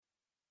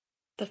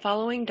The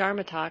following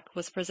Dharma talk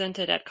was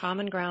presented at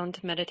Common Ground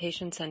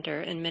Meditation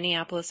Center in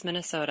Minneapolis,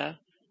 Minnesota,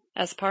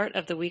 as part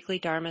of the weekly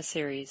Dharma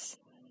series.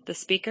 The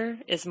speaker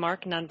is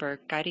Mark Nunberg,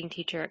 guiding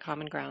teacher at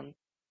Common Ground.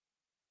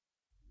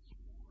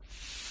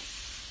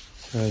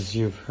 So as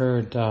you've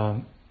heard,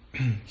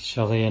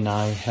 Shelley and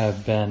I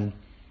have been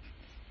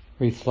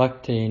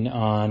reflecting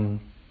on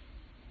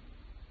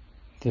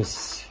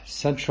this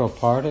central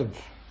part of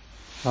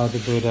how the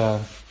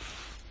Buddha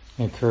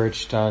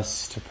encouraged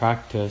us to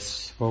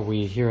practice what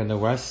we here in the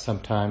West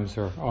sometimes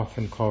or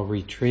often call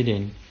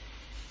retreating.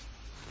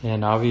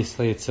 And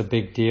obviously it's a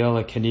big deal.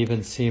 It can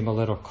even seem a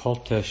little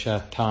cultish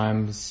at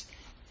times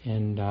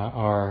in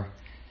our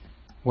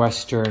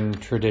Western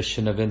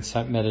tradition of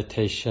insight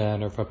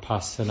meditation or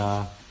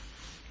vipassana,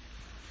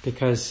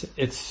 because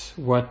it's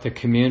what the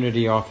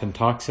community often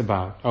talks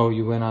about. Oh,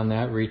 you went on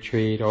that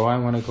retreat. Oh, I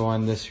want to go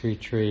on this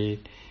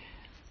retreat.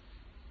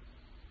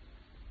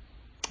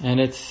 And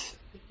it's,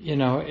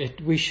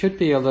 we should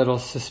be a little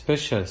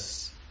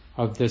suspicious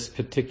of this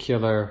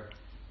particular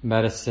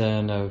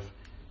medicine of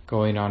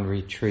going on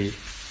retreat.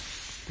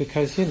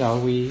 Because,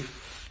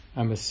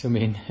 I'm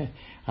assuming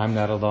I'm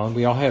not alone,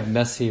 we all have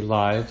messy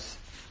lives,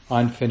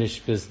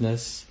 unfinished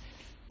business,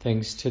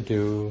 things to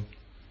do,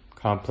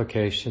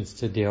 complications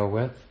to deal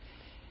with.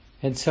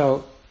 And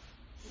so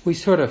we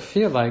sort of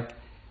feel like,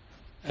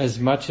 as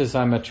much as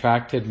I'm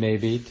attracted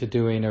maybe to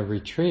doing a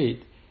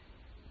retreat,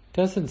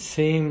 doesn't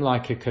seem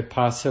like it could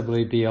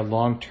possibly be a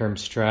long-term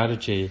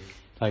strategy.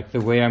 Like the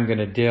way I'm going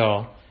to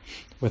deal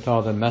with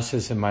all the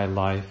messes in my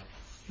life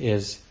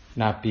is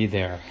not be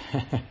there.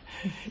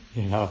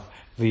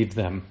 Leave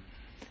them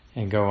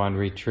and go on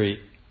retreat.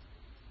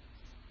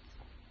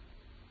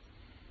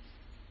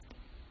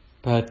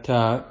 But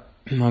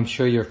I'm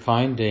sure you're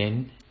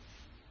finding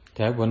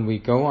that when we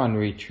go on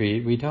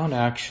retreat, we don't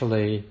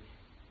actually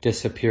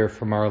disappear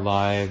from our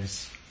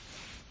lives.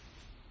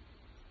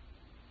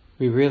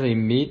 We really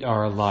meet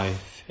our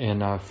life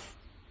in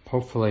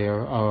hopefully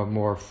a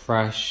more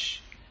fresh,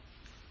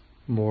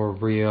 more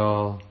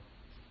real,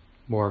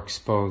 more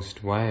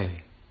exposed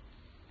way.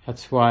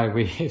 That's why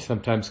we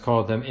sometimes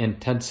call them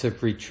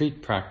intensive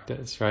retreat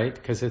practice, right?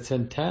 Because it's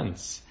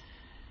intense.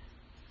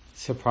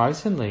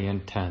 Surprisingly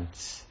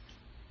intense.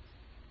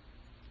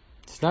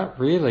 It's not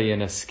really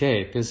an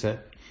escape, is it?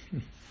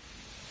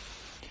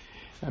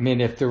 I mean,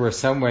 if there were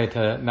some way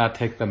to not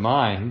take the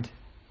mind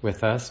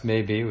with us,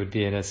 maybe it would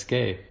be an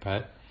escape.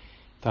 But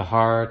the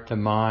heart, the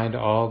mind,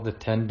 all the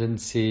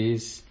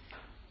tendencies,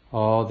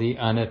 all the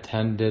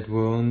unattended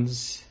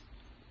wounds,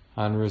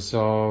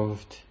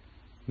 unresolved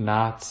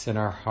knots in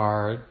our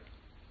heart,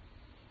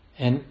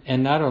 and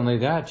not only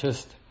that,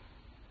 just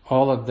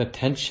all of the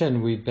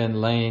tension we've been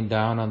laying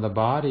down on the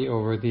body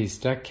over these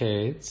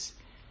decades,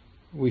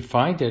 we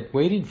find it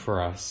waiting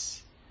for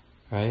us,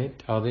 right?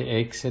 All the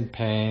aches and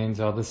pains,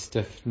 all the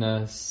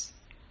stiffness,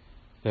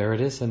 there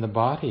it is in the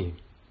body.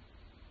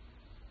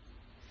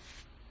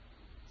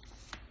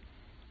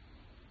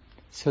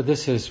 So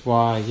this is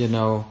why,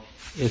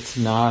 it's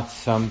not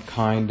some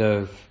kind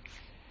of,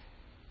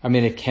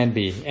 it can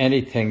be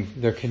anything,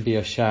 there can be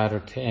a shadow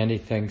to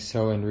anything.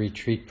 So in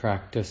retreat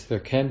practice, there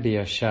can be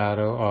a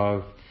shadow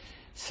of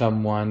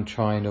someone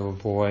trying to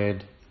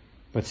avoid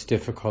what's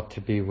difficult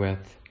to be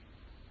with.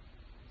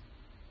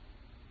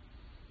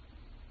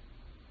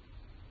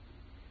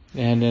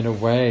 And in a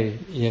way,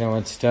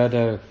 instead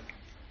of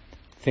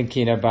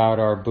thinking about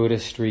our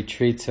Buddhist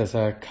retreats as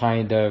a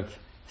kind of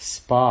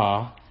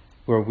spa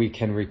where we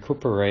can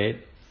recuperate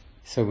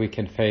so we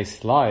can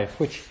face life,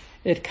 which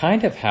it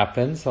kind of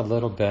happens a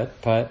little bit,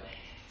 but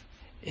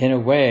in a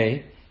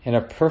way, in a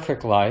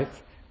perfect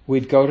life,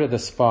 we'd go to the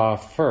spa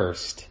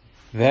first,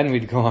 then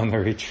we'd go on the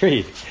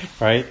retreat,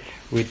 right?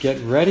 We'd get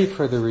ready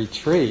for the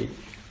retreat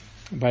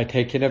by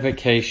taking a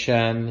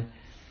vacation,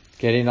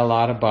 getting a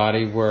lot of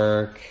body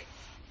work,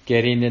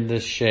 getting into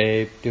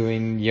shape,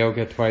 doing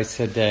yoga twice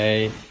a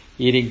day,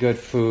 eating good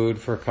food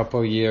for a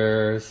couple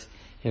years,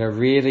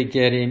 really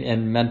getting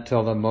in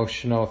mental,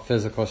 emotional,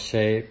 physical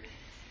shape,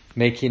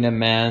 making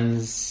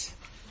amends,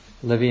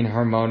 living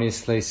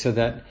harmoniously so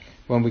that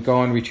when we go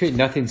on retreat,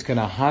 nothing's going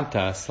to haunt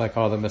us like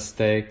all the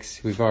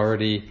mistakes. We've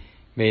already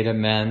made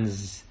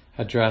amends,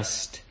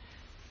 addressed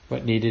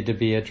what needed to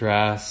be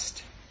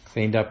addressed,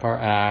 cleaned up our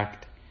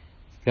act.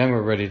 Then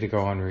we're ready to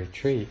go on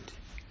retreat.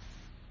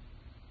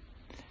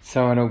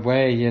 So in a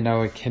way,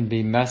 it can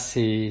be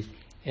messy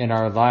in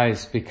our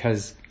lives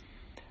because,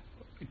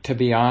 to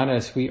be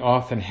honest, we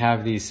often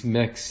have these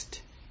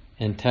mixed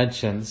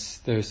intentions.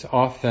 There's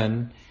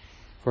often,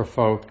 for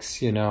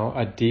folks,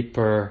 a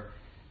deeper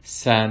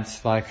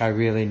sense like I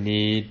really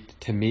need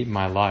to meet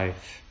my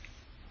life.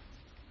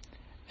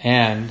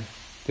 And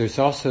there's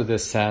also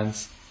this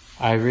sense,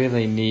 I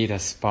really need a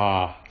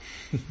spa.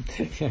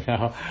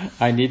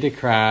 I need to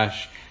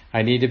crash.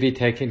 I need to be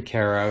taken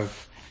care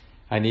of.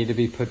 I need to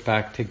be put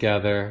back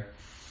together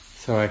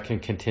so I can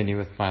continue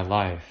with my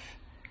life.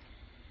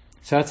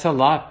 So that's a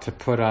lot to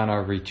put on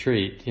our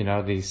retreat,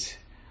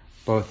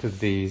 both of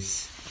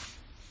these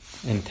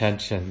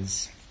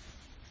intentions.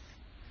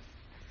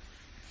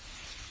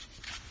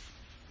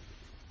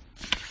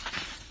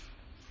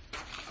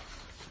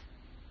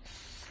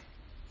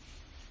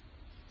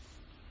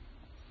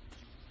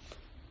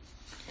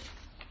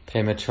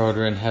 Pema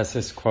Chodron has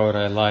this quote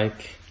I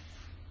like.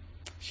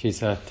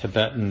 She's a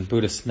Tibetan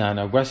Buddhist nun,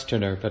 a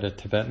Westerner, but a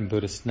Tibetan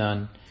Buddhist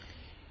nun.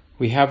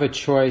 We have a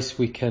choice.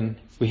 We can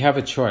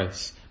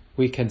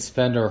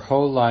spend our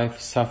whole life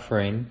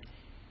suffering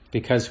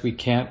because we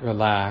can't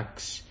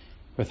relax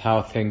with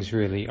how things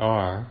really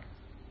are,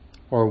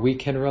 or we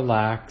can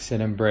relax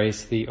and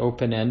embrace the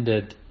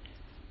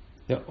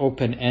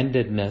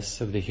open-endedness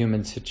of the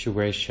human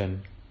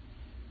situation,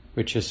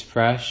 which is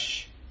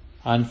fresh,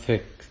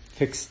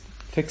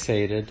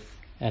 unfixated,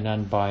 and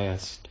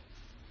unbiased.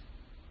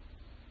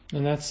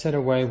 And that's in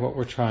a way what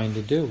we're trying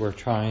to do. We're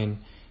trying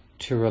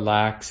to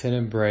relax and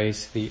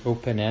embrace the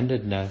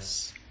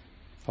open-endedness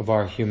of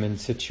our human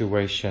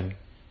situation,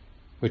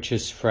 which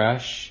is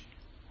fresh,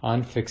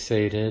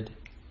 unfixated,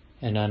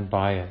 and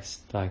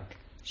unbiased. Like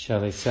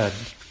Shelley said,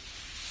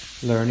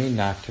 learning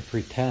not to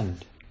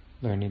pretend,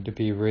 learning to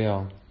be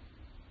real.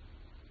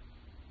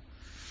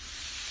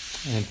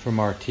 And from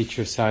our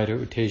teacher Sayadaw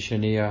U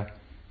Tejaniya,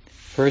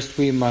 first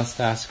we must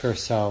ask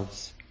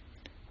ourselves,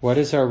 what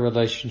is our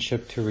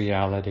relationship to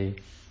reality?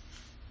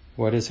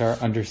 What is our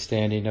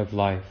understanding of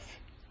life?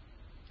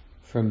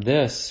 From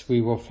this,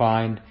 we will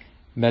find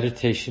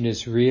meditation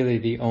is really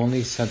the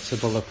only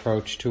sensible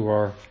approach to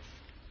our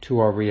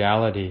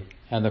reality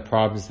and the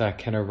problems that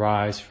can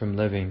arise from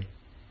living.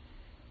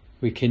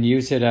 We can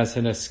use it as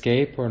an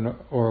escape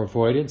or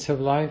avoidance of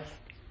life,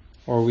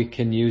 or we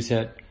can use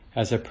it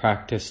as a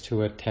practice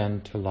to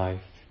attend to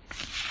life.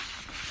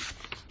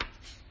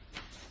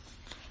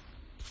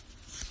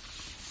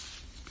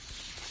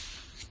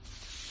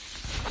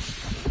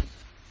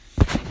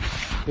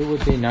 It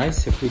would be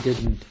nice if we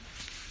didn't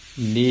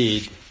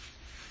need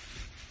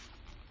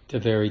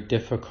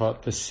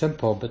the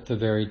simple but the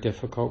very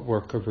difficult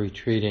work of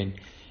retreating.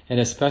 And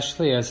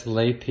especially as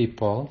lay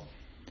people,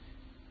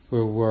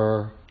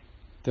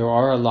 there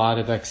are a lot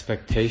of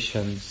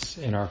expectations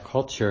in our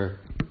culture,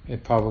 in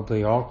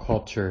probably all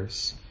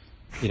cultures,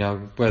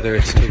 whether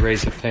it's to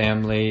raise a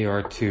family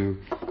or to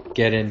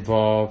get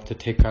involved, to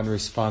take on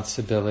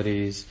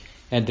responsibilities,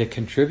 and to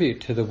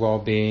contribute to the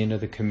well-being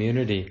of the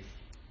community.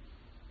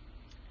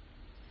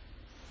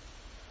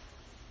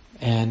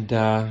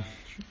 And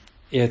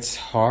it's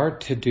hard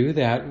to do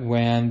that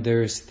when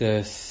there's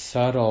this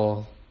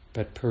subtle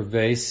but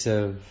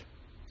pervasive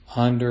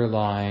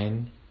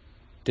underlying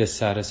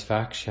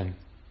dissatisfaction.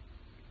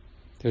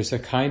 There's a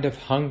kind of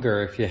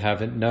hunger, if you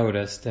haven't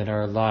noticed, in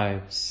our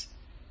lives,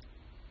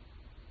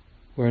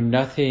 where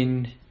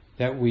nothing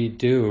that we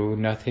do,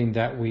 nothing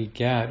that we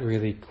get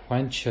really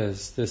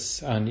quenches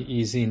this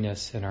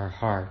uneasiness in our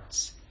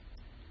hearts.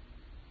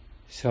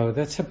 So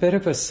that's a bit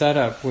of a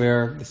setup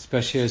where,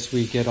 especially as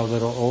we get a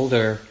little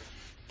older,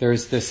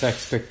 there's this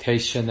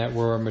expectation that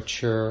we're a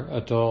mature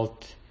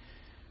adult,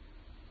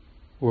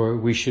 where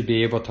we should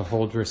be able to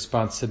hold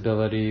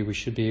responsibility, we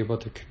should be able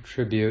to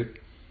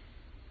contribute.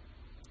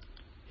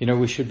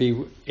 We should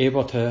be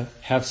able to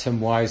have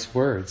some wise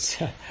words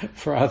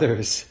for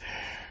others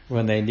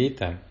when they need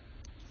them,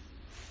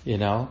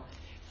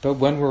 But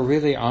when we're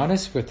really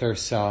honest with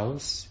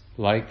ourselves,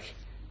 like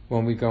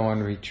when we go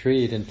on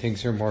retreat and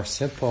things are more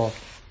simple,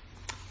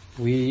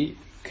 we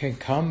can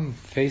come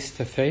face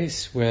to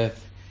face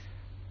with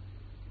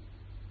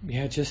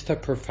just a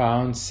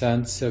profound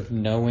sense of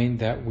knowing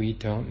that we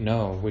don't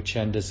know which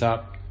end is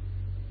up.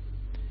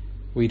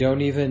 We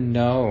don't even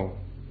know,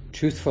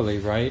 truthfully,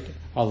 right?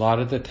 A lot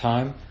of the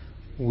time,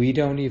 we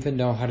don't even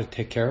know how to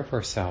take care of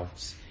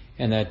ourselves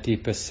in that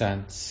deepest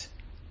sense.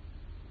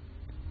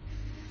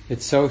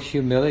 It's so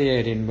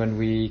humiliating when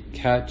we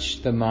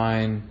catch the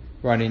mind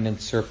running in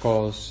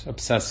circles,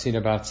 obsessing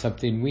about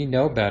something we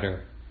know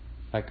better.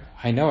 Like,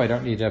 I know I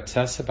don't need to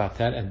obsess about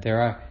that, and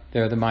there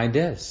the mind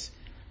is.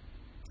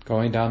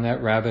 Going down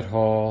that rabbit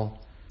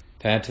hole,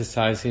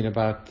 fantasizing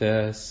about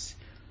this,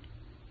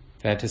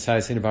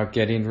 fantasizing about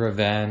getting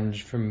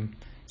revenge from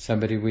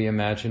somebody we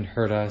imagine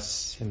hurt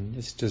us and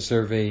is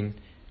deserving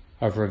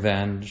of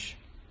revenge.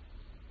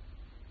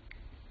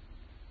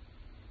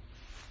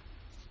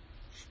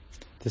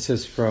 This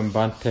is from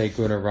Bhante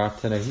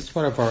Gunaratana. He's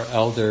one of our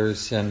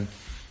elders in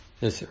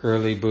this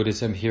early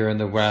Buddhism here in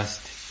the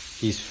West.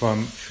 He's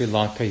from Sri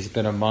Lanka. He's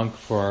been a monk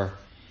for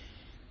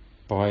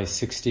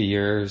 60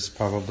 years,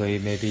 probably,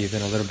 maybe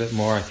even a little bit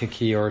more. I think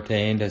he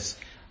ordained as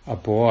a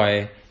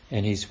boy,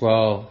 and he's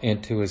well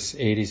into his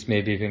 80s,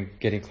 maybe even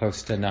getting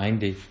close to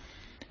 90.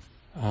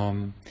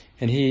 And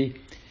he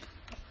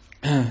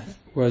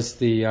was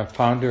the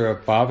founder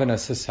of Bhavana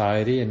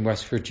Society in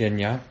West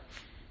Virginia,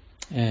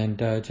 and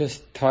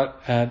just taught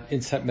at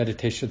Insight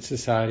Meditation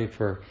Society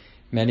for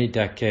many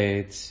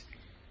decades.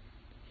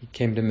 He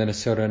came to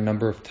Minnesota a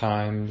number of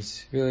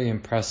times. Really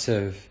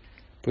impressive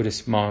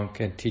Buddhist monk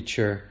and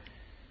teacher,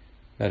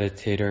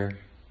 meditator.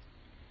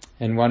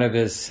 And one of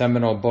his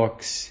seminal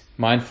books,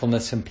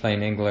 Mindfulness in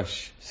Plain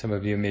English, some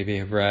of you maybe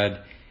have read,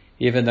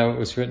 even though it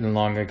was written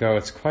long ago,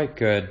 it's quite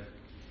good.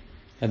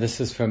 And this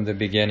is from the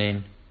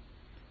beginning,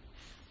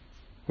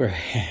 where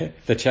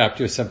the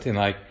chapter is something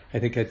like, I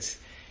think it's,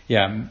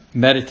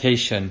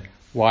 meditation,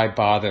 why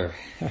bother?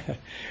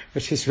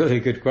 Which is really a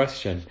good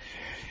question.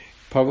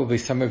 Probably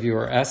some of you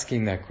are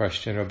asking that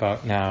question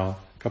about now,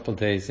 a couple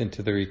days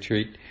into the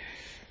retreat.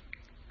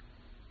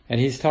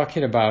 And he's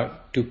talking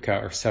about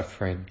dukkha, or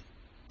suffering.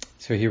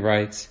 So he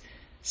writes,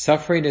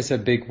 suffering is a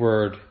big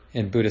word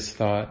in Buddhist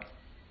thought.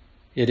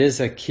 It is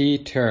a key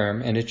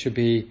term and it should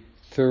be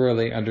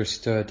thoroughly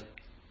understood.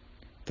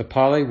 The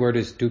Pali word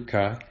is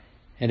dukkha,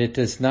 and it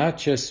does not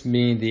just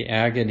mean the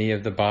agony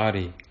of the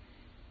body.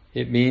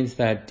 It means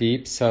that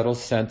deep, subtle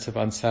sense of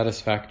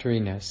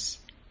unsatisfactoriness,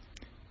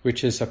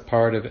 which is a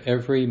part of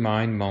every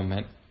mind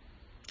moment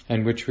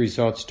and which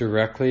results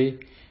directly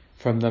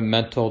from the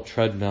mental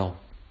treadmill.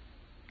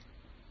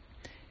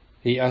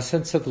 The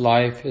essence of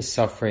life is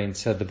suffering,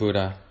 said the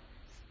Buddha.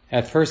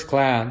 At first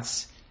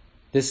glance,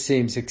 this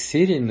seems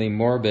exceedingly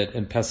morbid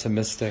and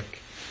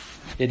pessimistic.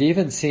 It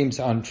even seems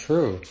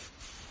untrue.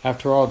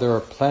 After all, there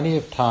are plenty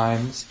of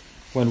times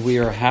when we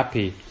are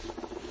happy,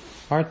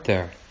 aren't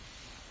there?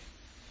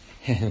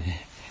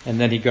 And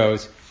then he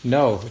goes,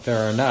 no,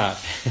 there are not.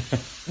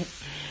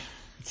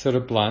 It's sort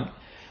of blunt.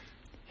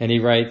 And he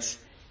writes,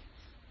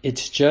 it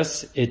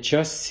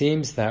just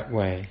seems that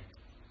way.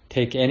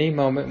 Take any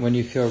moment when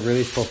you feel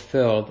really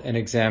fulfilled and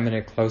examine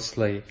it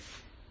closely.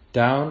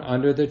 Down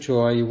under the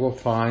joy you will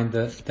find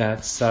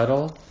that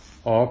subtle,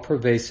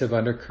 all-pervasive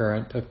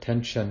undercurrent of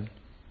tension.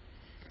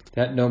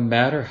 That no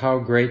matter how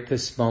great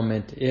this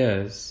moment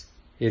is,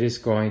 it is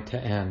going to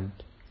end.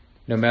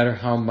 No matter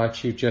how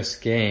much you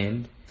just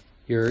gained,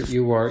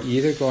 you are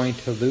either going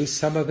to lose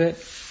some of it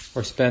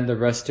or spend the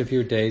rest of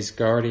your days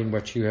guarding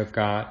what you have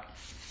got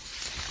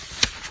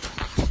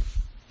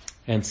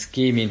and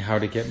scheming how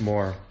to get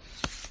more.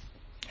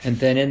 And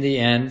then in the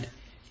end,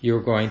 you're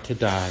going to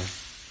die.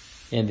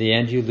 In the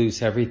end, you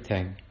lose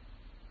everything.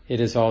 It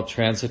is all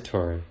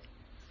transitory.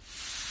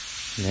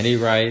 And then he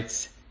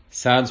writes,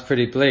 sounds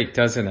pretty bleak,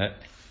 doesn't it?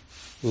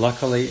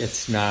 Luckily,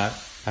 it's not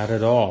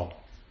at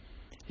all.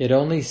 It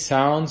only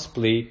sounds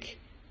bleak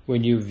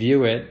when you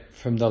view it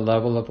from the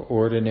level of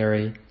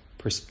ordinary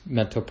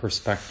mental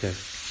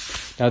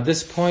perspective. Now,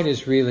 this point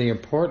is really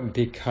important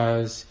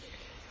because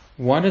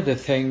one of the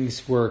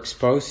things we're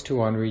exposed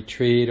to on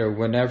retreat or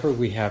whenever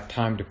we have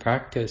time to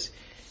practice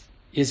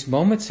is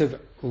moments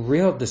of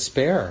real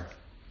despair.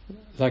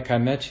 Like I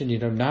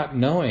mentioned, not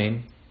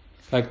knowing,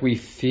 like we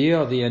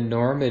feel the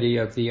enormity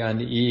of the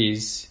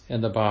unease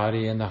in the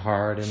body and the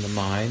heart and the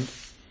mind,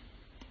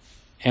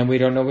 and we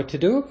don't know what to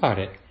do about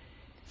it.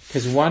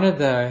 Because one of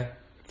the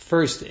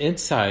first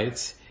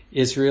insights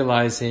is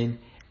realizing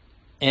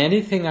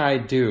anything I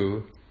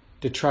do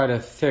to try to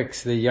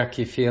fix the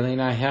yucky feeling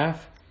I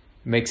have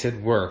makes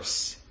it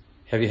worse.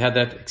 Have you had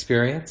that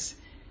experience?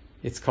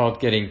 It's called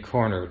getting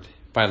cornered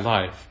by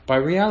life, by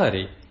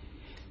reality.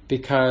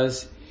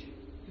 Because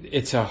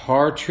it's a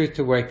hard truth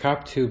to wake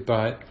up to,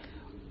 but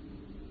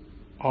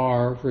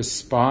our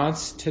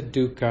response to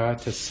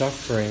dukkha, to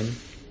suffering,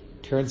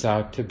 turns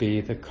out to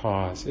be the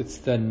cause. It's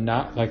the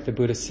not, like the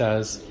Buddha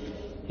says,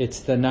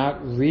 it's the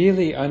not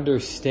really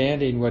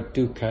understanding what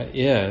dukkha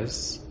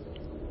is,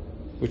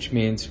 which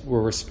means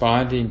we're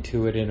responding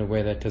to it in a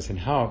way that doesn't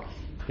help.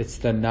 It's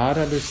the not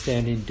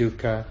understanding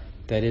dukkha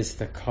that is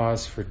the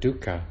cause for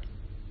dukkha.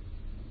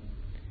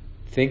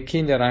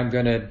 Thinking that I'm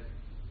going to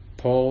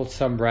pull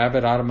some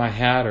rabbit out of my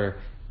hat or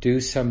do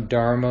some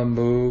dharma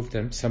move,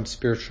 some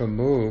spiritual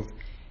move,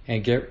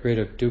 and get rid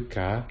of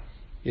dukkha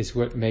is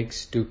what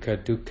makes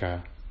dukkha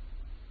dukkha.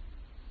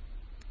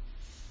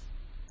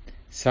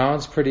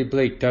 Sounds pretty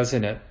bleak,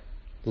 doesn't it?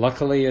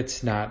 Luckily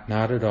it's not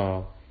at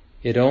all.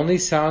 It only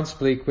sounds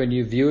bleak when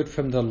you view it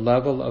from the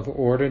level of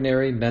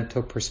ordinary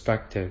mental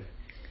perspective,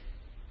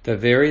 the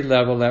very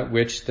level at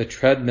which the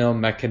treadmill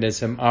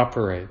mechanism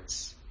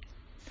operates.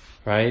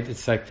 Right?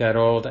 It's like that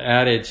old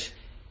adage,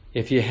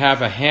 if you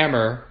have a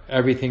hammer,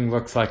 everything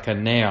looks like a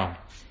nail.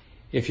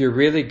 If you're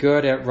really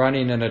good at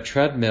running in a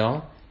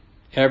treadmill,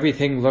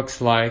 everything looks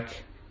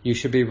like you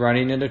should be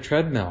running in a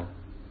treadmill.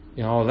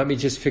 Let me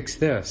just fix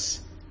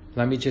this.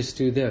 Let me just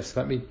do this.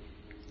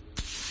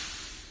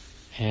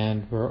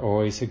 And we're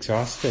always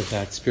exhausted,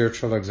 that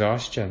spiritual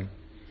exhaustion.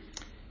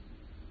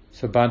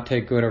 So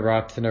Bhante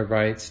Gunaratana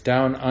writes,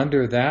 down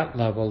under that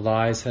level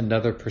lies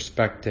another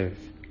perspective,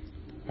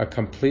 a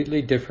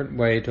completely different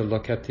way to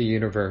look at the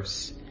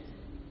universe.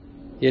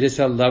 It is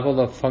a level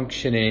of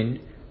functioning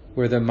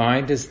where the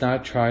mind does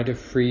not try to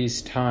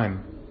freeze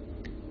time,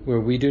 where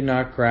we do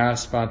not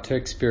grasp onto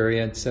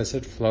experience as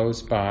it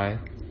flows by,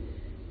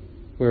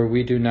 where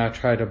we do not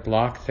try to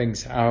block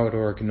things out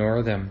or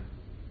ignore them.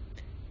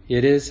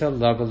 It is a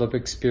level of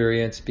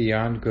experience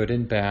beyond good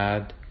and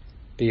bad,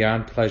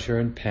 beyond pleasure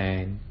and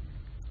pain.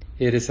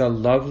 It is a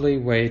lovely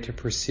way to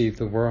perceive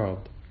the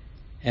world,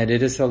 and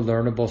it is a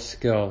learnable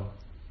skill.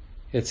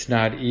 It's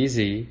not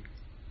easy,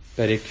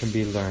 but it can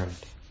be learned.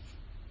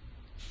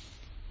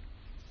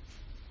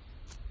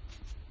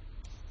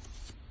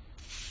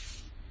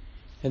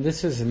 And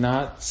this is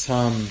not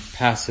some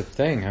passive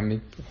thing. I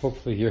mean,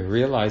 hopefully you're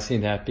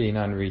realizing that being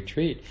on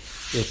retreat.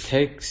 It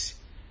takes,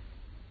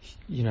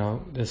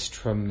 this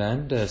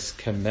tremendous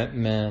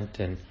commitment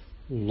and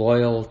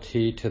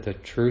loyalty to the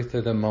truth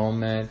of the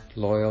moment,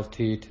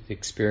 loyalty to the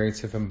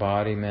experience of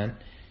embodiment,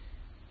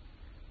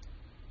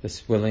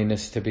 this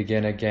willingness to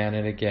begin again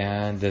and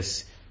again,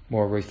 this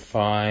more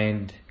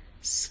refined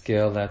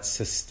skill that's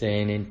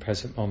sustaining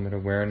present moment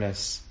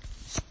awareness.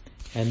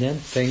 And then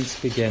things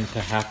begin to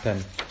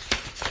happen.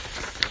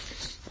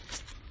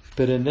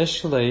 But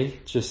initially,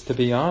 just to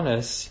be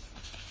honest,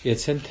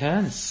 it's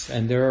intense,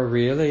 and there are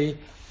really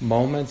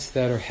moments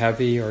that are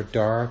heavy or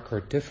dark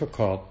or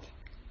difficult.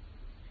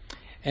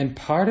 And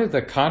part of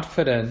the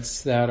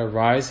confidence that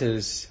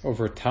arises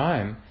over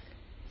time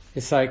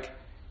is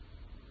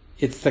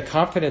it's the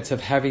confidence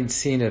of having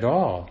seen it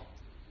all.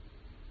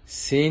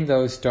 Seen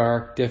those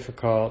dark,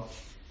 difficult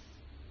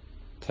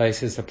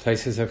places, the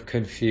places of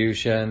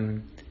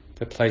confusion,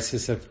 the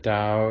places of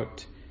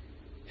doubt,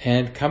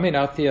 and coming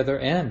out the other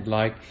end.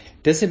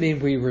 Doesn't mean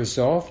we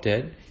resolved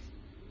it,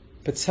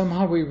 but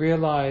somehow we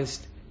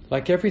realized,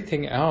 like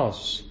everything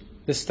else,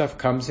 this stuff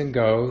comes and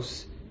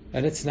goes,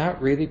 and it's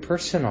not really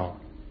personal.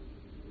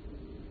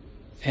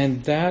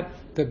 And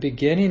the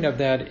beginning of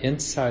that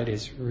insight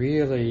is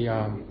really,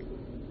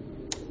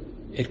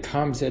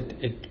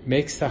 it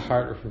makes the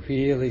heart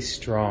really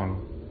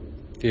strong,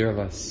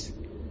 fearless.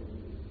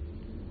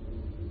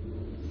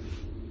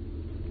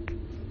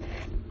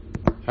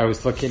 I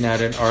was looking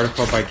at an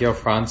article by Gil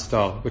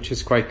Fronsdal, which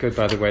is quite good,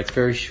 by the way. It's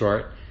very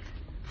short.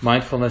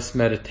 Mindfulness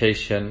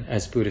meditation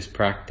as Buddhist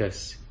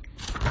practice.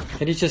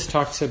 And he just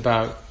talks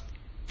about,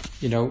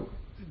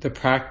 the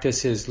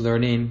practice is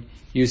learning,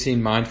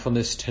 using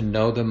mindfulness to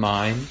know the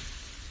mind,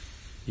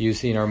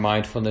 using our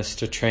mindfulness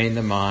to train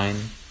the mind,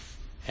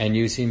 and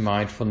using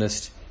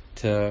mindfulness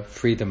to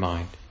free the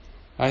mind.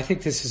 I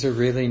think this is a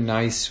really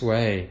nice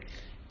way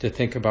to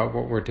think about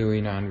what we're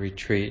doing on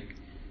retreat.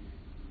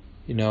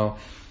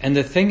 And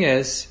the thing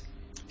is,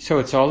 so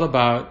it's all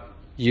about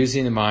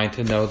using the mind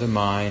to know the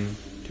mind,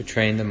 to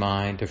train the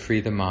mind, to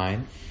free the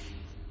mind.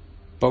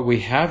 But we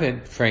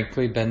haven't,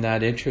 frankly, been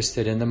that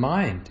interested in the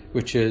mind,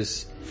 which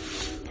is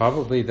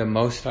probably the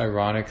most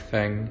ironic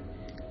thing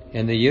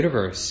in the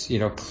universe.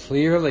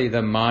 Clearly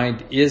the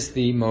mind is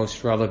the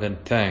most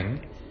relevant thing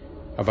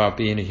about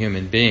being a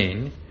human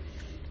being.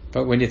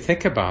 But when you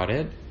think about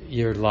it,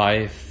 your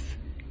life,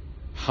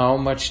 how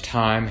much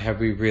time have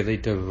we really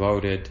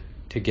devoted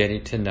to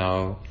getting to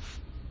know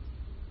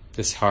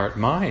this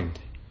heart-mind?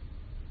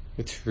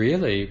 It's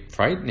really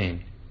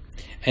frightening.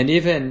 And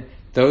even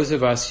those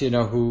of us,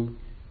 who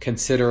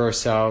consider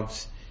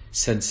ourselves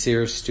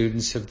sincere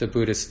students of the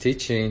Buddhist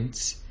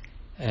teachings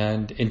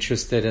and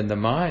interested in the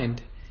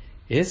mind,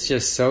 it's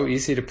just so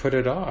easy to put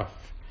it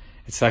off.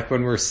 It's like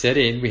when we're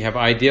sitting, we have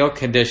ideal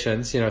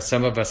conditions,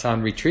 some of us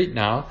on retreat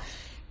now,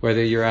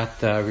 whether you're at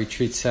the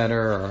retreat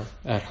center or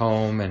at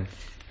home and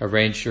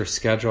arrange your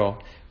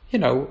schedule,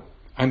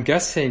 I'm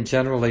guessing,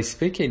 generally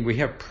speaking, we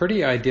have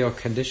pretty ideal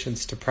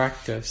conditions to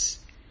practice.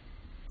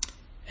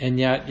 And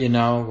yet,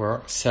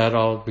 we're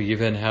settled, we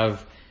even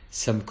have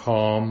some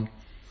calm.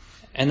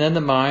 And then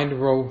the mind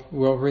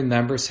will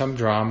remember some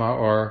drama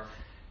or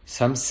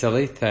some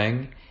silly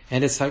thing.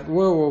 And it's like,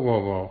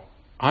 whoa.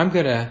 I'm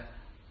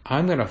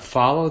gonna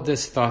follow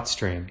this thought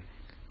stream.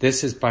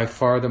 This is by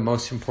far the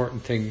most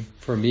important thing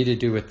for me to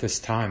do at this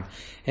time.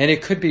 And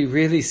it could be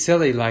really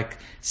silly, like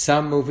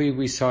some movie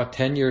we saw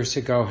 10 years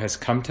ago has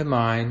come to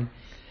mind,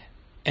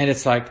 and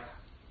it's like,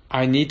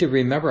 I need to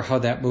remember how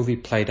that movie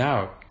played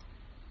out.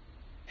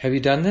 Have you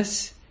done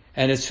this?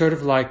 And it's sort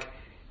of like,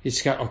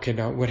 it's got, okay,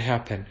 now what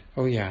happened?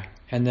 Oh yeah.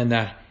 And then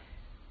that.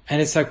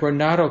 And it's like, we're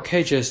not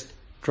okay just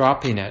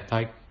dropping it.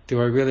 Like, do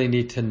I really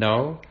need to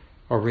know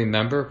or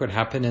remember what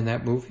happened in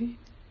that movie?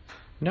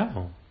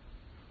 No.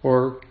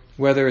 Or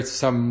whether it's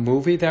some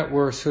movie that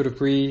we're sort of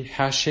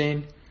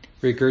rehashing,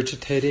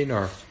 regurgitating,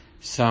 or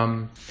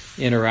some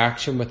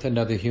interaction with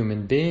another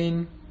human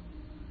being.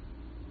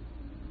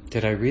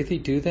 Did I really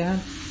do that?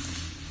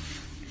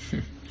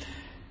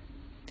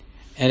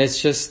 And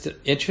it's just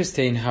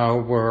interesting how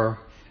we're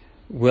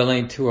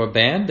willing to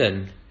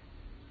abandon.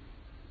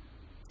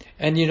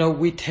 And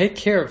we take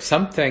care of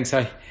some things.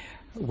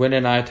 Wynn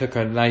and I took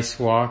a nice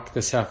walk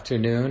this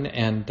afternoon,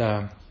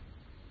 and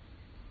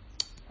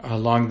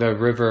along the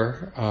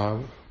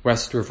river,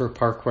 West River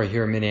Parkway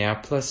here in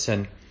Minneapolis,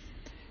 and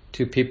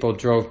two people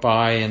drove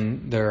by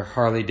in their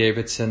Harley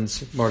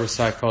Davidsons,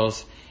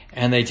 motorcycles,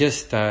 and they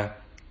just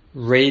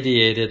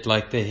radiated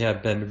like they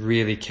had been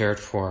really cared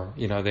for.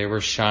 They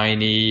were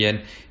shiny,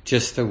 and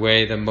just the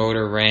way the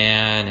motor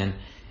ran, and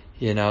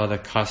the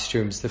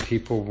costumes the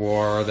people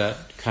wore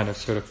that kind of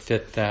sort of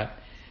fit that,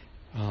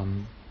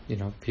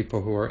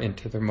 people who are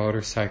into their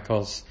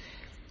motorcycles.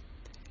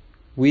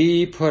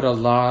 We put a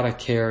lot of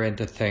care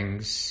into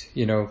things.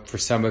 For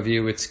some of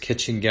you it's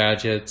kitchen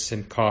gadgets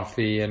and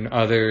coffee, and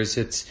others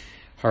it's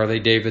Harley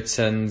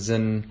Davidsons,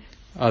 and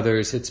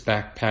others it's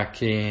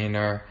backpacking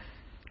or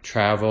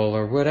travel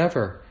or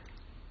whatever.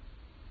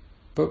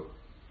 But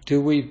do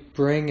we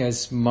bring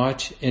as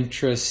much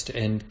interest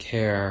and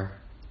care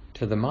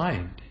to the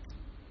mind?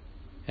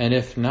 And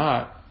if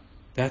not,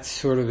 that's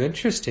sort of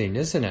interesting,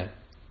 isn't it?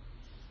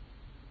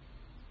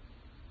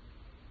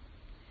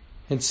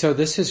 And so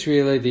this is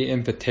really the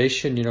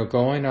invitation,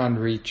 going on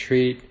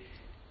retreat.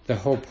 The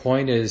whole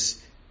point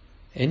is,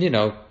 and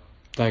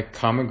like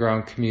Common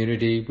Ground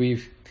community,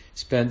 we've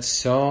spent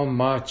so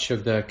much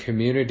of the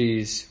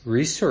community's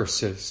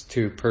resources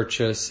to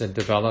purchase and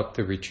develop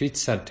the retreat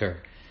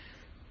center.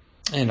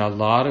 And a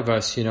lot of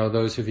us,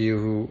 those of you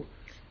who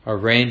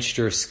arranged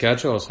your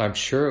schedules, I'm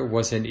sure it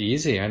wasn't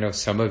easy. I know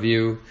some of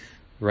you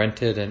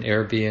rented an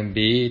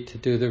Airbnb to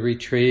do the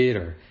retreat,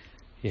 or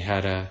you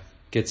had to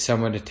get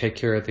someone to take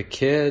care of the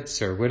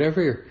kids, or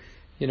whatever,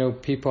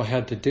 people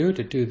had to do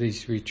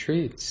these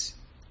retreats.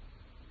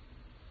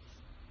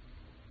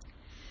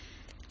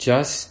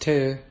 Just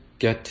to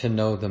get to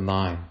know the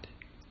mind.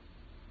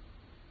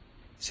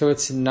 So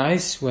it's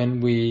nice when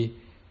we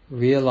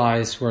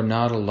realize we're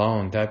not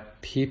alone,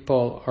 that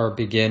people are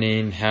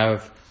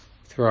have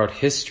throughout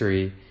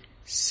history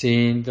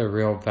seen the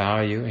real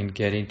value in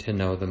getting to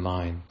know the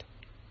mind.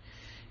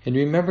 And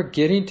remember,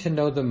 getting to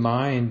know the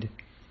mind,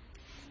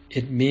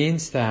 it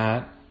means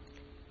that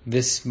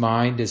this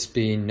mind is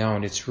being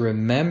known. It's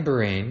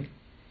remembering,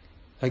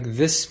 like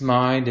this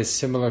mind is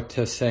similar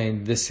to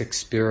saying this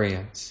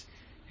experience.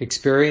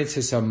 Experience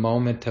is a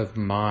moment of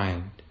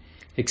mind.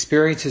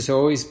 Experience is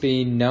always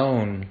being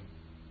known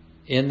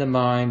in the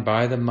mind,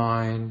 by the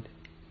mind.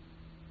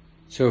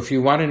 So if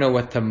you want to know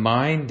what the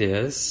mind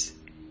is,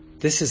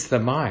 this is the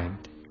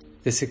mind.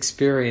 This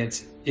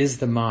experience is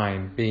the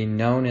mind, being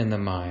known in the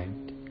mind.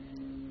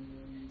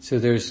 So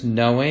there's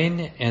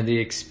knowing and the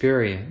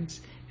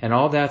experience, and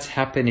all that's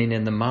happening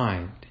in the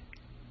mind.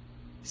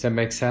 Does that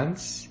make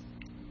sense?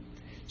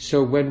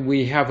 So when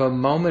we have a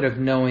moment of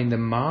knowing the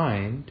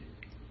mind,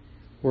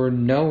 we're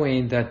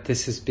knowing that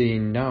this is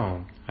being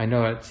known. I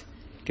know it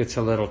gets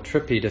a little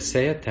trippy to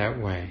say it that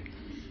way,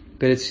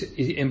 but it's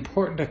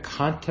important to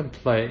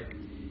contemplate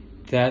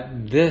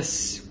that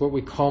this, what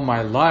we call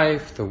my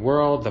life, the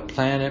world, the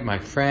planet, my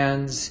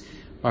friends,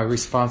 my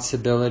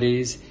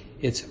responsibilities,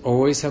 it's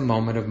always a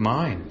moment of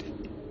mind.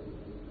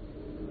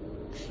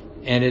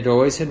 And it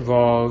always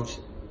involves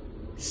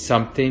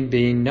something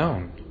being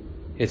known.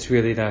 It's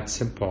really that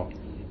simple.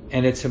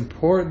 And it's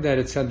important that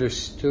it's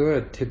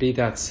understood to be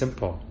that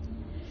simple.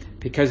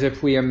 Because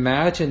if we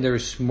imagine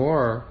there's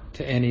more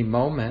to any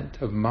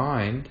moment of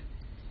mind,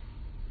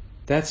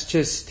 that's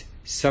just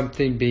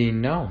something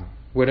being known,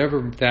 whatever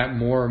that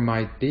more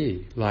might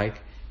be. Like,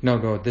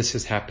 no, this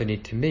is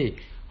happening to me.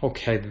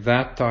 Okay,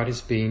 that thought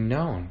is being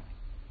known.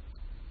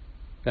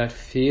 That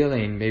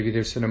feeling, maybe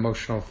there's an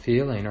emotional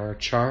feeling or a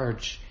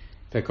charge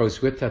that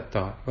goes with that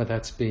thought. Well,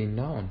 that's being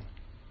known.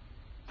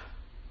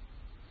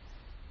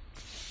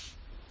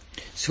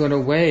 So in a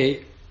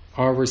way,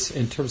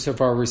 in terms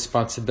of our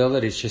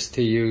responsibilities, just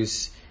to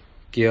use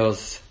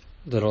Gil's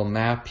little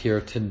map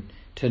here,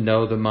 to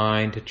know the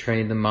mind, to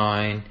train the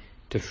mind,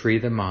 to free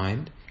the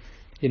mind,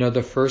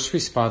 the first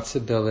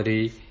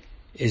responsibility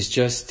is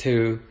just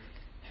to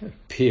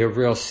be a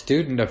real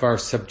student of our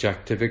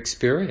subjective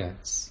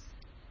experience,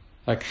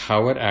 like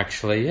how it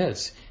actually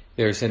is.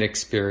 There's an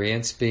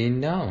experience being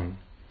known.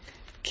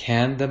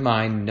 Can the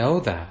mind know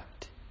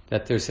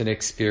that there's an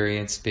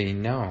experience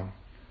being known?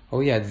 Oh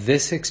yeah,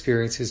 this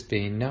experience is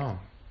being known.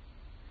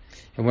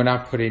 And we're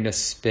not putting a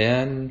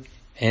spin.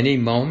 Any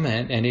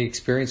moment, any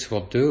experience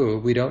will do.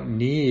 We don't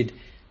need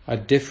a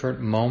different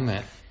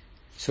moment.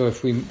 So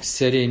if we're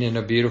sitting in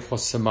a beautiful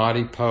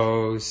samadhi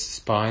pose,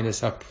 spine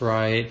is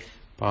upright,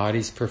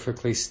 body's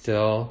perfectly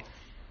still,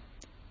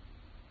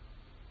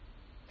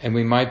 and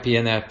we might be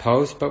in that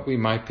pose, but we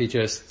might be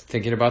just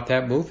thinking about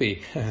that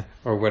movie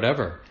or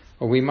whatever.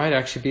 Or we might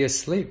actually be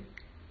asleep.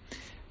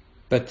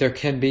 But there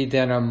can be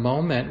then a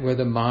moment where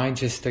the mind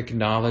just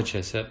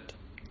acknowledges it.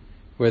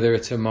 Whether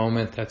it's a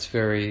moment that's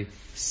very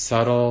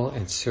subtle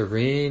and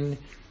serene,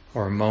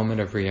 or a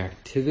moment of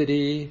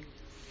reactivity,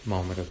 a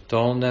moment of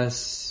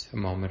dullness, a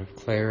moment of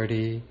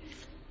clarity.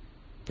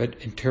 But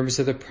in terms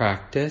of the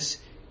practice,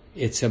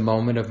 it's a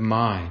moment of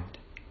mind.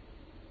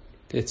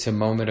 It's a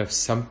moment of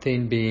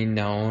something being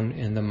known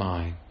in the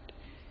mind.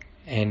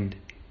 And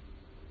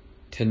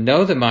to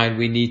know the mind,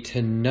 we need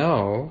to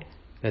know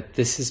that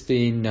this is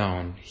being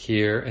known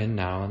here and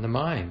now in the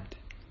mind.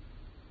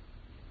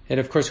 And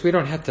of course, we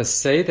don't have to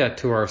say that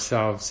to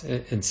ourselves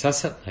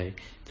incessantly.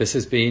 This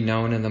is being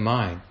known in the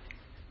mind.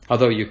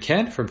 Although you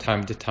can from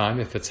time to time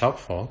if it's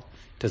helpful.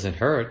 It doesn't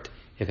hurt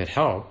if it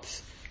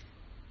helps.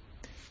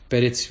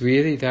 But it's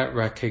really that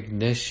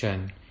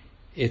recognition.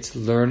 It's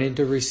learning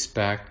to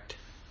respect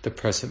the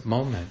present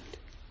moment,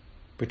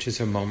 which is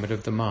a moment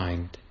of the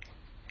mind.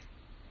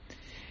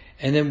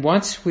 And then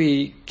once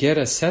we get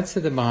a sense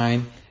of the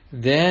mind,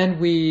 then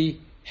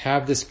we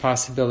have this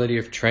possibility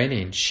of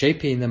training,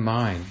 shaping the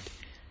mind,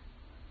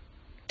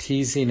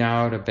 teasing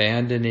out,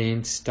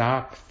 abandoning,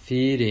 stop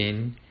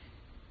feeding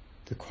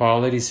the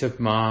qualities of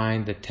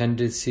mind, the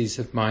tendencies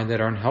of mind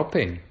that aren't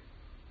helping.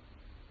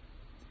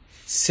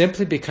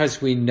 Simply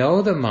because we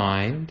know the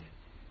mind,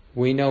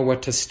 we know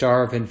what to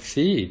starve and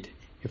feed.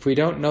 If we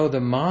don't know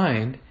the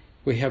mind,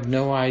 we have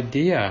no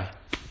idea,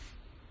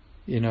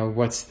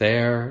 what's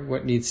there,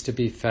 what needs to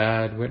be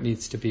fed, what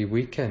needs to be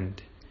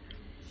weakened.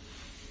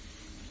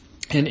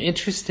 And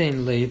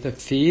interestingly, the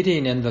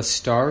feeding and the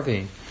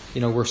starving,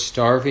 we're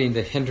starving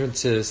the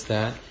hindrances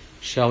that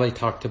Shelley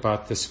talked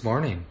about this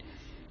morning.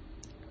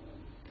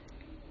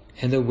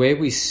 And the way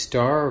we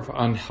starve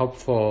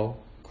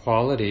unhelpful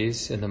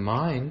qualities in the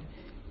mind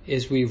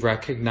is we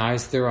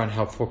recognize their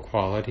unhelpful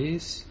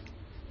qualities,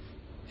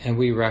 and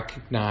we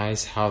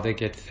recognize how they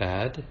get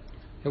fed,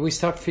 and we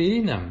stop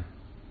feeding them.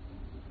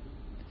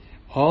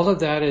 All of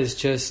that is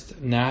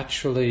just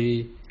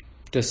naturally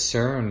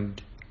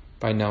discerned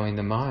by knowing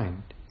the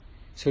mind.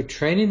 So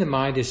training the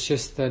mind is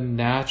just the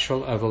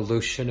natural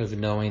evolution of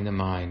knowing the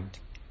mind.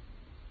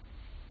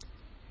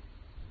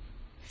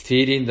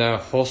 Feeding the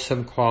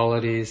wholesome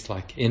qualities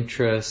like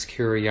interest,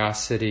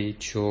 curiosity,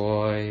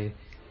 joy,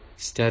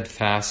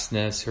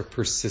 steadfastness or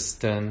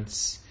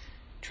persistence,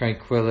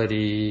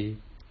 tranquility,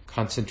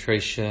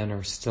 concentration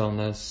or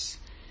stillness,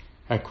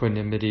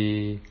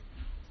 equanimity,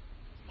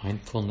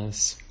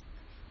 mindfulness.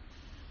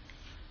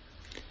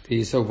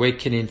 These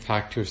awakening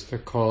factors, they're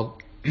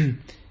called,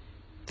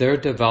 they're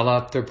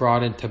developed, they're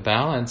brought into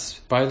balance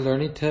by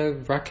learning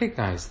to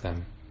recognize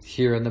them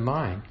here in the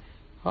mind.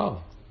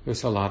 Oh,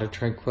 there's a lot of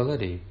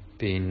tranquility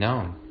being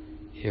known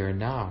here and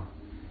now.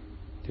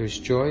 There's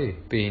joy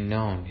being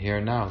known here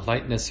and now,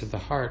 lightness of the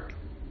heart.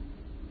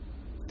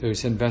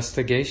 There's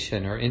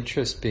investigation or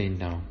interest being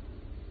known.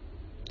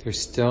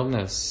 There's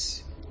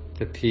stillness,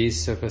 the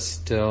peace of a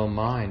still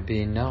mind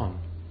being known.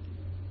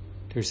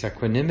 There's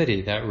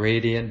equanimity, that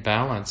radiant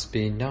balance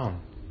being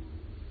known.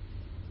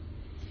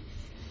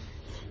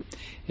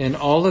 And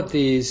all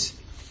this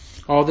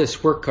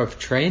work of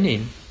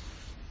training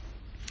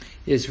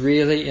is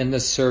really in the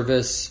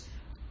service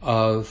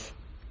of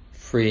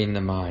freeing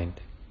the mind,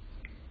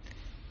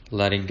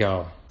 letting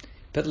go.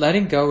 But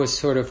letting go is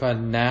sort of a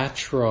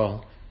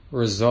natural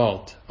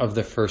result of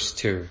the first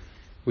two.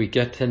 We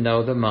get to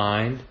know the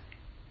mind.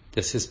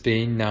 This is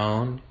being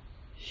known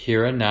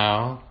here and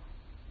now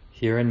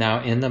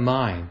in the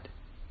mind.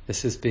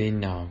 This is being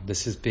known.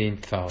 This is being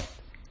felt.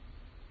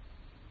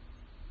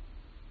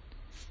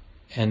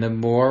 And the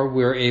more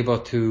we're able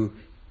to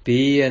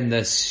be in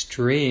the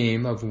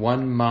stream of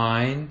one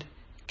mind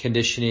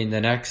conditioning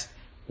the next,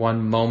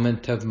 one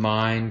moment of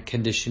mind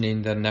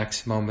conditioning the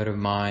next moment of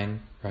mind,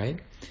 right?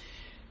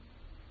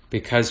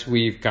 Because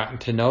we've gotten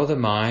to know the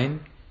mind,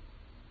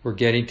 we're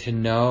getting to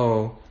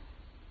know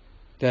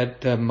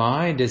that the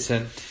mind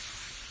isn't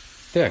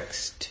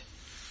fixed.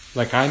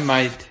 Like I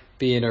might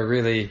be in a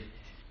really,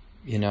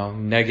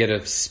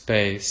 negative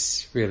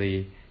space,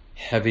 really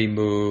heavy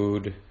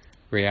mood,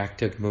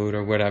 reactive mood,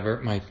 or whatever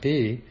it might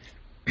be.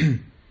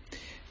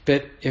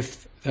 But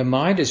if the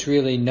mind is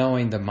really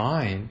knowing the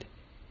mind,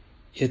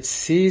 it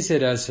sees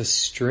it as a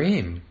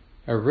stream,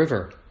 a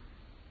river,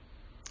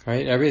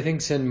 right?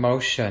 Everything's in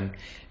motion.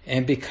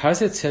 And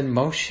because it's in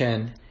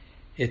motion,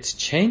 it's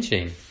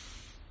changing.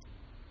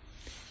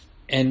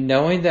 And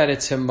knowing that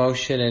it's in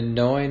motion and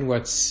knowing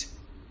what's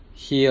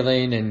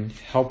healing and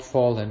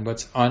helpful and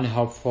what's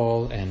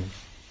unhelpful and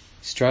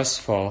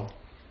stressful,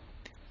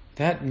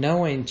 that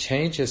knowing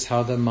changes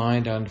how the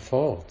mind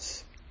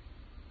unfolds.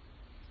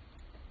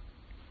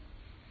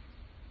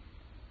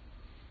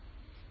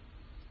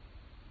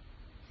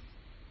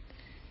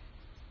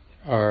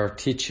 Our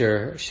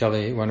teacher,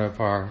 Shelley, one of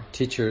our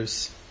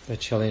teachers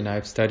that Shelley and I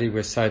have studied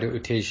with, Sayadaw U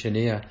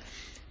Tejaniya,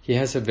 he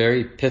has a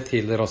very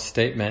pithy little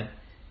statement.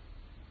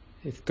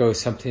 It goes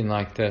something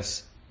like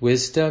this: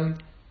 wisdom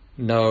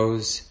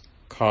knows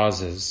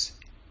causes.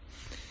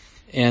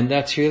 And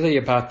that's really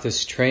about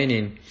this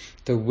training.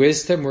 The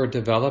wisdom we're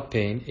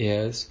developing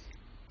is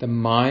the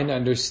mind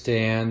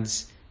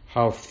understands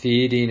how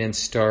feeding and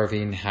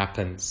starving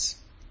happens,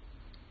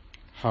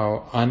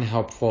 how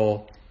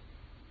unhelpful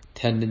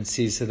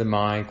tendencies of the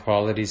mind,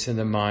 qualities in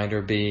the mind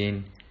are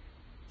being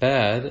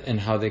fed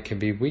and how they can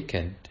be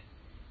weakened,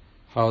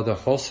 how the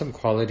wholesome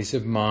qualities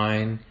of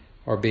mind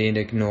are being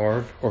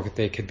ignored or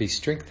they could be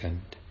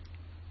strengthened.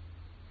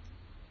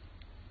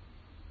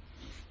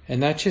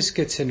 And that just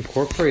gets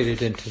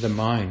incorporated into the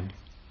mind.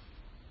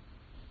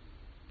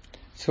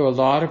 So a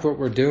lot of what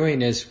we're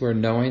doing is we're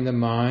knowing the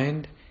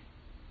mind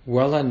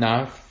well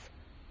enough,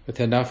 with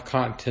enough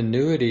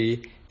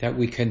continuity, that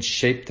we can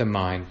shape the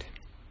mind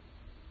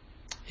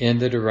in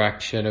the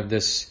direction of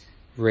this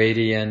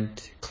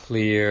radiant,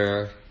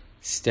 clear,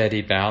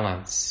 steady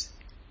balance.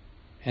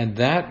 And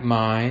that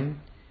mind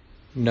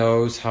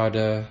knows how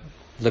to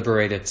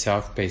liberate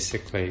itself,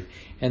 basically.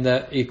 And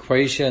the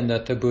equation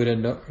that the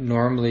Buddha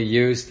normally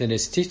used in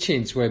his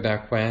teachings way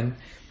back when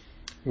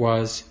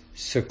was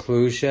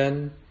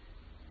seclusion,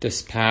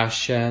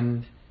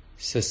 dispassion,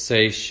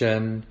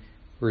 cessation,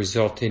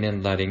 resulting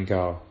in letting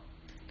go.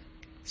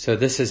 So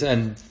this is,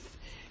 and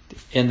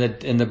in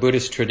the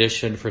Buddhist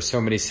tradition for so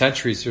many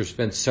centuries, there's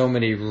been so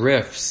many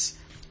riffs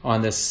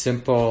on this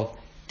simple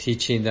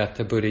teaching that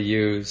the Buddha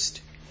used.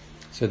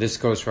 So this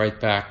goes right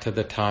back to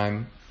the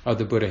time of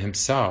the Buddha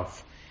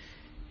himself.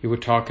 He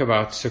would talk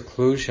about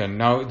seclusion.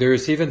 Now,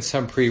 there's even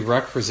some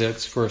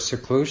prerequisites for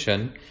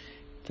seclusion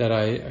that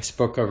I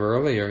spoke of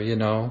earlier.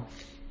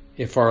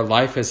 If our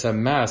life is a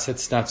mess,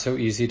 it's not so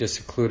easy to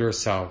seclude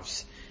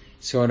ourselves.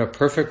 So in a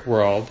perfect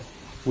world,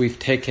 we've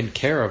taken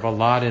care of a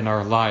lot in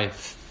our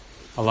life,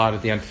 a lot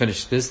of the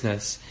unfinished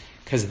business,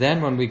 because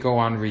then when we go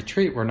on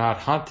retreat, we're not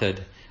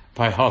haunted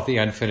by all the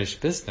unfinished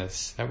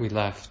business that we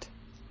left.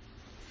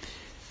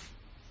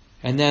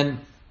 And then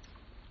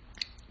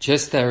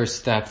just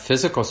there's that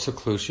physical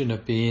seclusion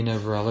of being a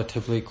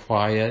relatively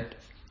quiet,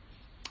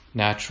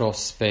 natural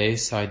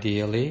space,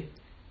 ideally.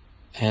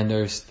 And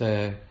there's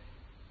the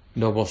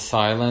noble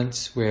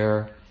silence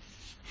where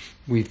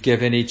we've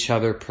given each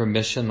other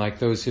permission, like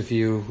those of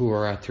you who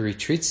are at the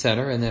retreat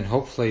center, and then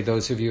hopefully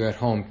those of you at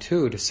home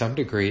too, to some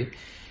degree,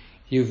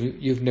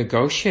 you've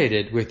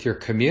negotiated with your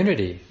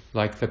community,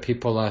 like the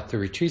people at the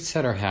retreat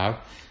center have.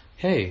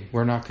 Hey,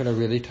 we're not going to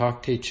really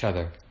talk to each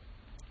other.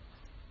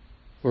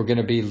 We're going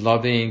to be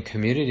loving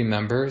community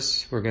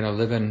members. We're going to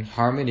live in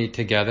harmony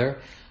together,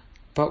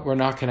 but we're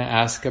not going to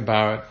ask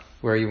about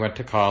where you went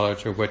to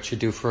college or what you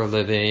do for a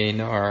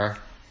living or,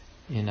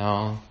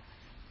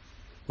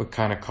 what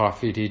kind of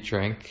coffee do you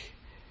drink.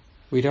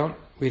 We don't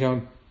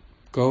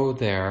go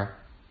there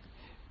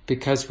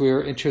because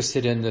we're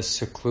interested in this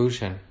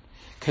seclusion.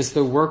 Because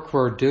the work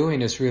we're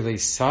doing is really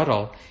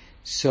subtle,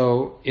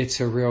 so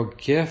it's a real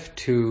gift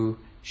to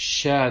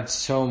shed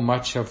so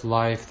much of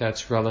life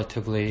that's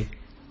relatively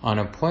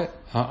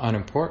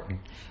unimportant.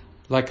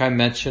 Like I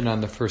mentioned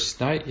on the first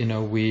night,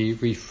 we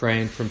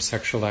refrain from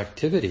sexual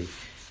activity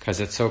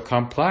because it's so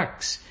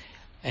complex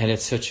and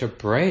it's such a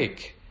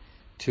break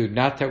to,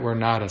 not that we're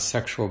not a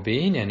sexual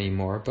being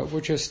anymore, but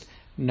we're just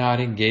not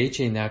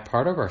engaging that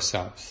part of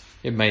ourselves.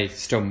 It may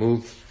still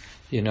move,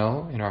 in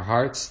our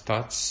hearts,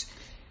 thoughts,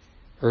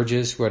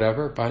 urges,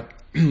 whatever, but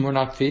we're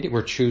not feeding.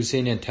 We're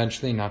choosing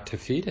intentionally not to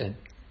feed it,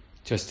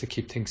 just to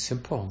keep things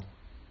simple.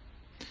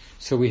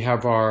 So we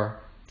have our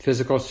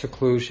physical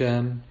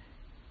seclusion,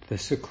 the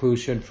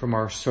seclusion from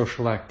our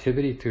social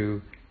activity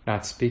through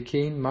not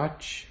speaking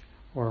much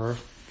or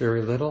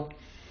very little,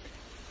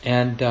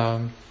 and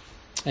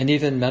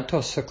even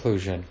mental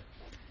seclusion.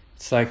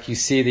 It's like you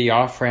see the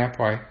off-ramp,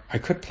 or I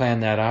could plan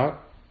that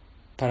out,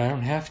 but I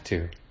don't have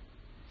to.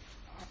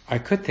 I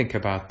could think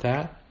about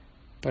that,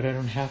 but I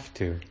don't have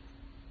to.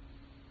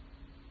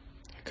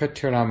 I could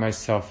turn on my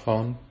cell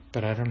phone,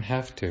 but I don't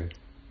have to.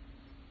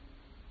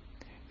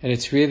 And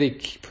it's really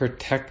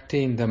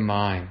protecting the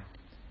mind.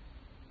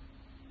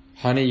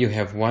 Honey, you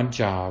have one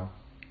job,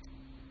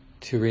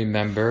 to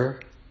remember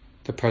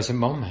the present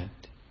moment.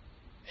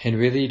 And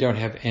really you don't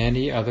have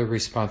any other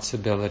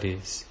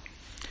responsibilities.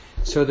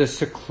 So the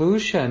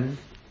seclusion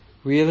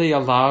really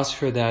allows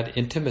for that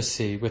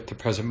intimacy with the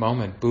present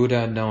moment,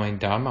 Buddha knowing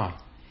Dhamma.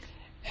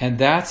 And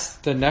that's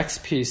the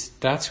next piece,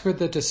 that's where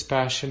the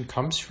dispassion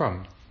comes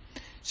from.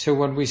 So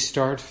when we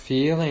start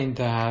feeling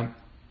that,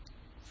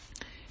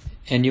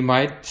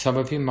 and some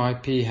of you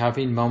might be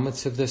having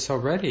moments of this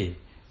already,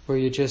 where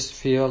you just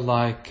feel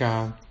like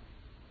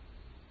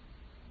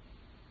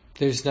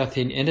there's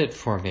nothing in it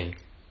for me.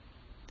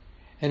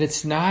 And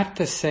it's not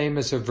the same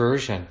as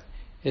aversion.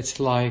 It's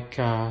like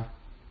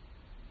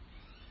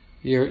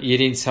you're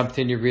eating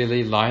something you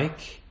really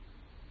like,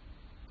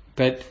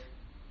 but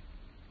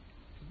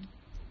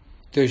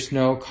there's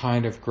no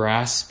kind of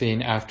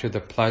grasping after the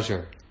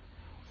pleasure.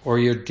 Or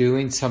you're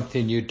doing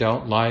something you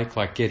don't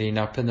like getting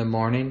up in the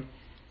morning,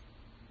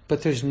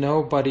 but there's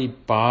nobody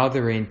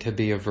bothering to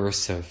be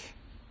aversive.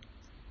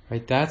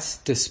 Right? That's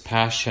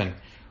dispassion,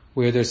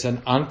 where there's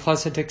an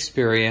unpleasant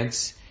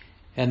experience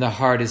and the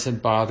heart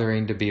isn't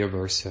bothering to be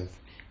aversive.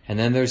 And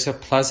then there's a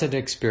pleasant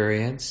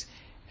experience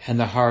and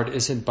the heart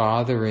isn't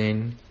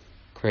bothering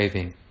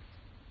craving,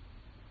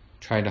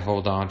 trying to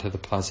hold on to the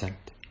pleasant.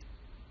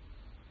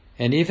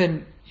 And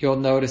even you'll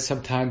notice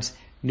sometimes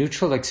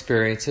neutral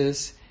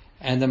experiences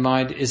and the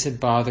mind isn't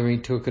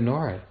bothering to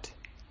ignore it.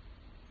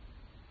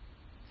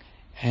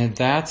 And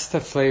that's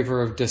the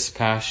flavor of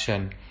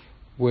dispassion,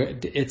 where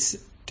it's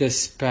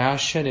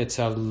dispassion, it's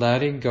a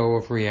letting go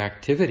of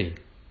reactivity.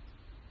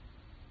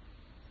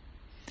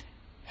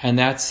 And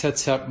that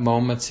sets up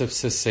moments of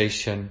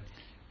cessation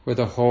where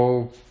the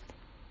whole,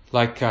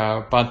 like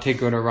Bhante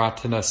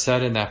Gunaratana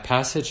said in that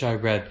passage I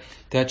read,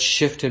 that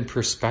shift in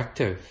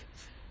perspective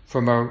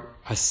from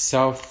a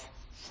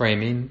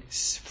self-framing,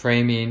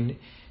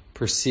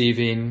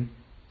 perceiving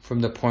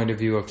from the point of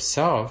view of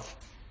self,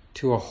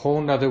 to a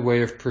whole nother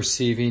way of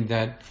perceiving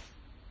that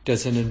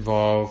doesn't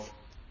involve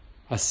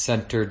a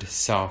centered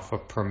self, a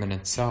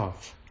permanent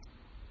self.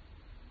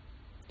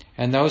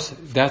 And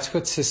that's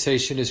what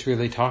cessation is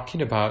really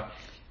talking about.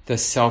 The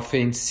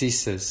selfing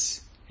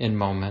ceases in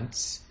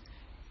moments.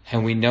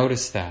 And we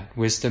notice that.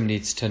 Wisdom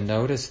needs to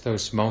notice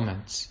those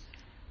moments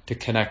to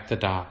connect the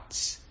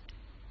dots.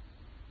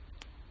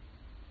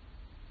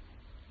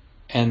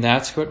 And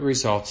that's what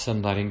results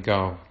in letting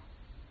go.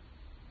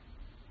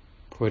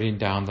 Putting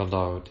down the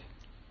load.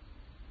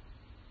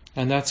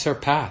 And that's our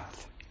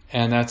path.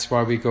 And that's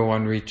why we go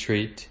on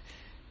retreat.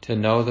 To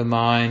know the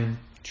mind,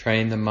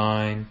 train the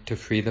mind, to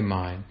free the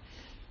mind.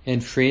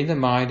 And freeing the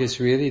mind is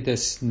really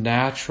this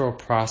natural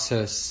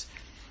process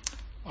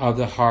of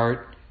the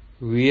heart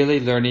really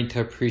learning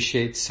to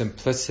appreciate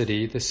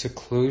simplicity, the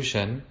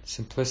seclusion,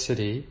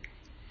 simplicity,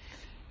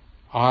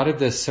 out of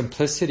this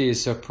simplicity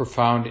is a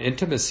profound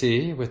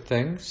intimacy with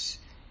things,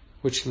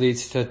 which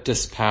leads to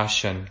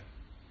dispassion,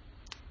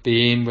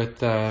 being with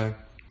the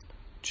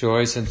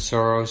joys and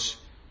sorrows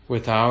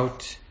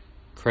without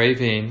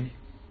craving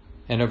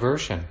and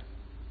aversion.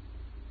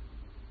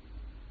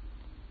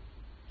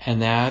 And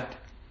that,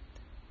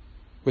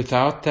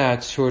 without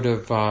that sort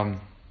of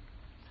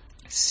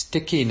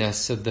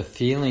stickiness of the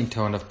feeling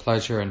tone of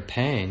pleasure and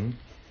pain,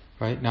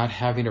 right, not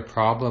having a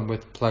problem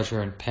with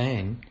pleasure and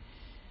pain,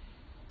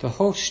 the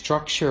whole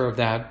structure of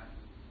that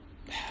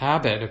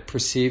habit of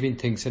perceiving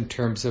things in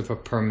terms of a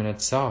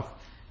permanent self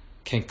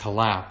can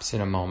collapse in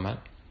a moment,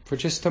 for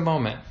just a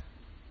moment.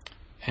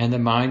 And the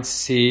mind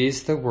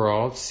sees the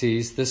world,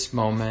 sees this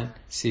moment,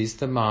 sees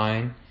the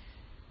mind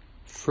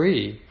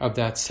free of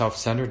that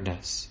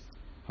self-centeredness,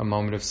 a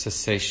moment of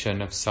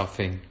cessation of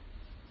selfing.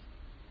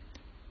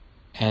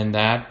 And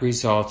that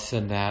results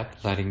in that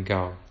letting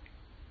go,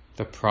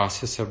 the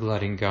process of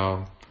letting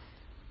go,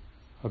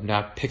 of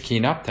not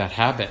picking up that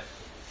habit,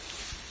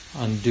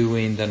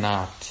 undoing the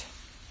knot.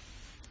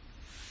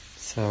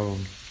 So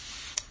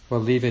we'll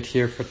leave it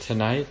here for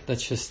tonight.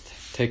 Let's just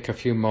take a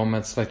few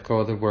moments, let go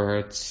of the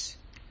words,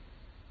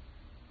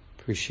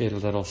 appreciate a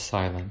little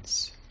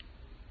silence.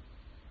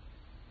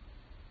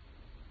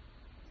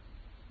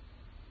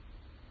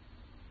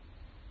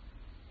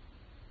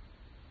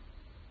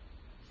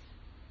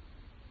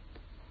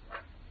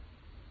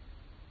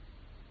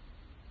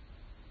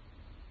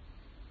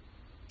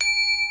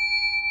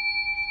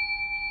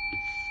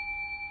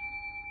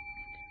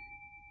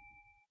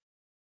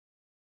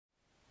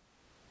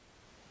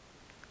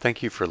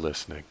 Thank you for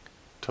listening.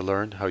 To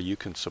learn how you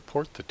can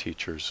support the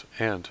teachers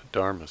and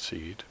Dharma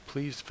Seed,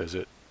 please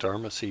visit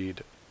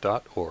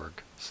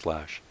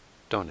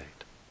dharmaseed.org/donate.